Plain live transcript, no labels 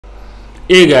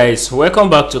Hey guys, welcome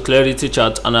back to Clarity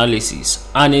Chart Analysis,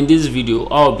 and in this video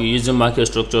I'll be using market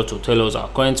structure to tell us our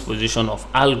current position of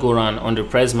Algorand on the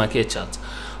price market chart,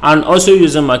 and also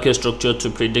using market structure to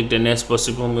predict the next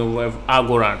possible move of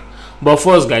Algorand. But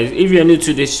first guys, if you're new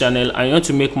to this channel and you want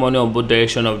to make money on both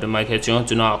direction of the market, you want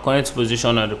to know our current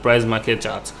position on the price market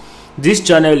chart, this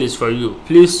channel is for you.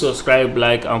 Please subscribe,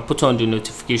 like, and put on the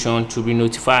notification to be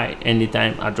notified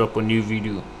anytime I drop a new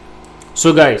video.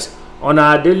 So guys, on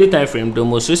our daily time frame, the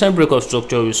most recent break of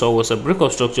structure we saw was a break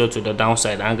of structure to the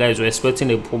downside, and guys, we're expecting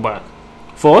a pullback.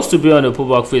 For us to be on the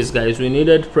pullback phase, guys, we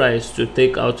needed price to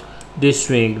take out this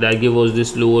swing that gave us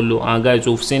this lower low, and guys,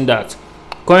 we've seen that.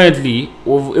 Currently,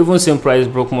 we've even seen price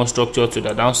broke more structure to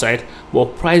the downside,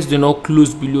 but price did not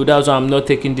close below. That's why I'm not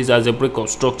taking this as a break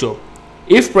of structure.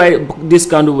 If this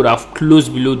candle would have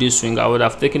closed below this swing, I would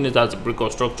have taken it as a break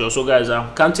of structure. So guys,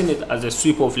 I'm counting it as a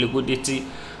sweep of liquidity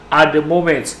at the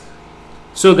moment.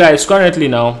 So guys, currently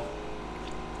now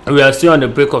we are still on the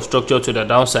break of structure to the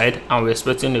downside, and we're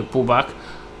expecting a pullback.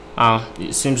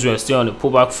 It seems we're still on the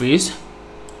pullback phase.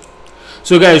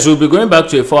 So guys, we'll be going back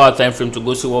to a 4-hour time frame to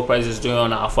go see what price is doing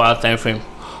on our 4-hour time frame.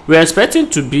 We're expecting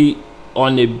to be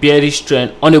on a bearish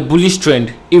trend, on a bullish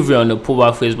trend if we're on the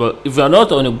pullback phase. But if you're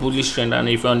not on a bullish trend and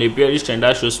if you're on a bearish trend,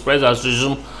 that shows price has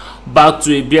resumed back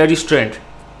to a bearish trend.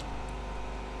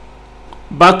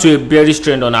 Back to a bearish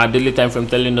trend on our daily time frame,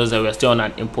 telling us that we're still on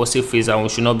an impulsive phase, and we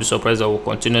should not be surprised that we'll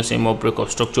continue seeing more break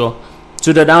of structure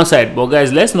to the downside. But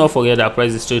guys, let's not forget that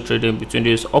price is still trading between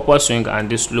this upper swing and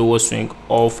this lower swing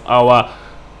of our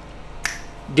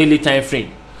daily time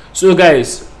frame. So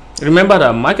guys, remember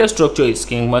that market structure is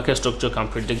king. Market structure can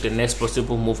predict the next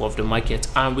possible move of the market,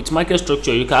 and with market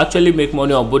structure you can actually make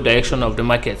money on both directions of the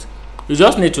market. You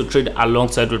just need to trade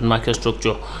alongside with market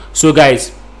structure. So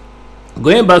guys,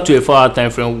 going back to a 4-hour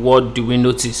time frame, what do we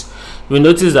notice? We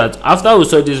notice that after we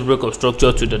saw this break of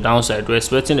structure to the downside, we're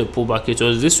expecting a pullback. It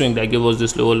was this swing that gave us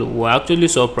this lower low. We actually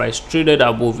saw price traded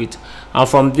above it, and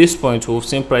from this point we've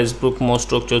seen price broke more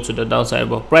structure to the downside,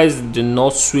 but price did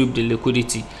not sweep the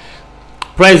liquidity.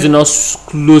 Price did not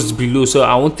close below, so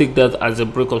I won't take that as a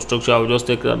break of structure. I'll just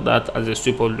take that as a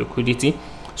sweep of liquidity.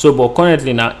 So but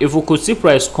currently now, if we could see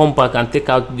price come back and take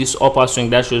out this upper swing,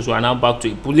 that shows we are now back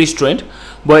to a bullish trend.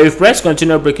 But if price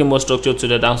continue breaking more structure to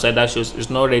the downside, that shows it's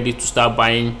not ready to start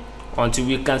buying until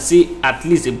we can see at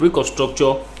least a break of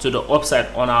structure to the upside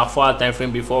on our 4-hour time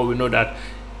frame before we know that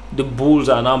the bulls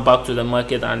are now back to the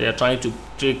market and they are trying to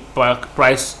take back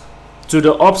price to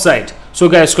the upside. So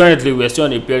guys, currently we are still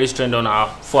on a bearish trend on our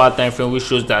 4-hour time frame, which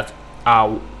shows that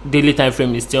our daily time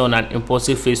frame is still on an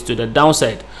impulsive phase to the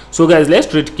downside. So guys, let's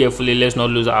trade carefully. Let's not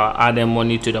lose our hard-earned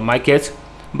money to the market.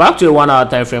 Back to a 1-hour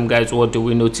time frame, guys, what do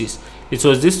we notice? It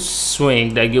was this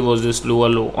swing that gave us this lower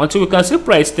low. Until we can see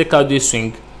price take out this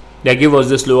swing that gave us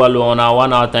this lower low on our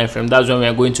 1-hour time frame, that's when we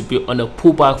are going to be on a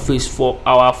pullback phase for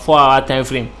our 4-hour time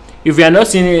frame. If we are not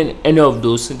seeing any of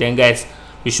those, then guys,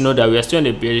 we should know that we are still on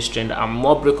a bearish trend, and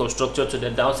more break of structure to the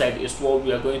downside is what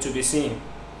we are going to be seeing.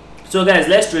 So guys,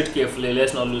 let's trade carefully.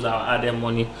 Let's not lose our hard-earned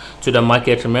money to the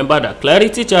market. Remember that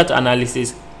Clarity Chart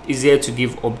Analysis is here to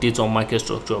give updates on market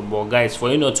structure. But guys,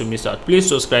 for you not to miss out, please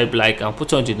subscribe, like, and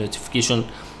put on the notification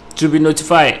to be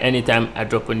notified anytime I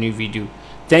drop a new video.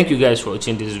 Thank you guys for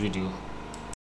watching this video.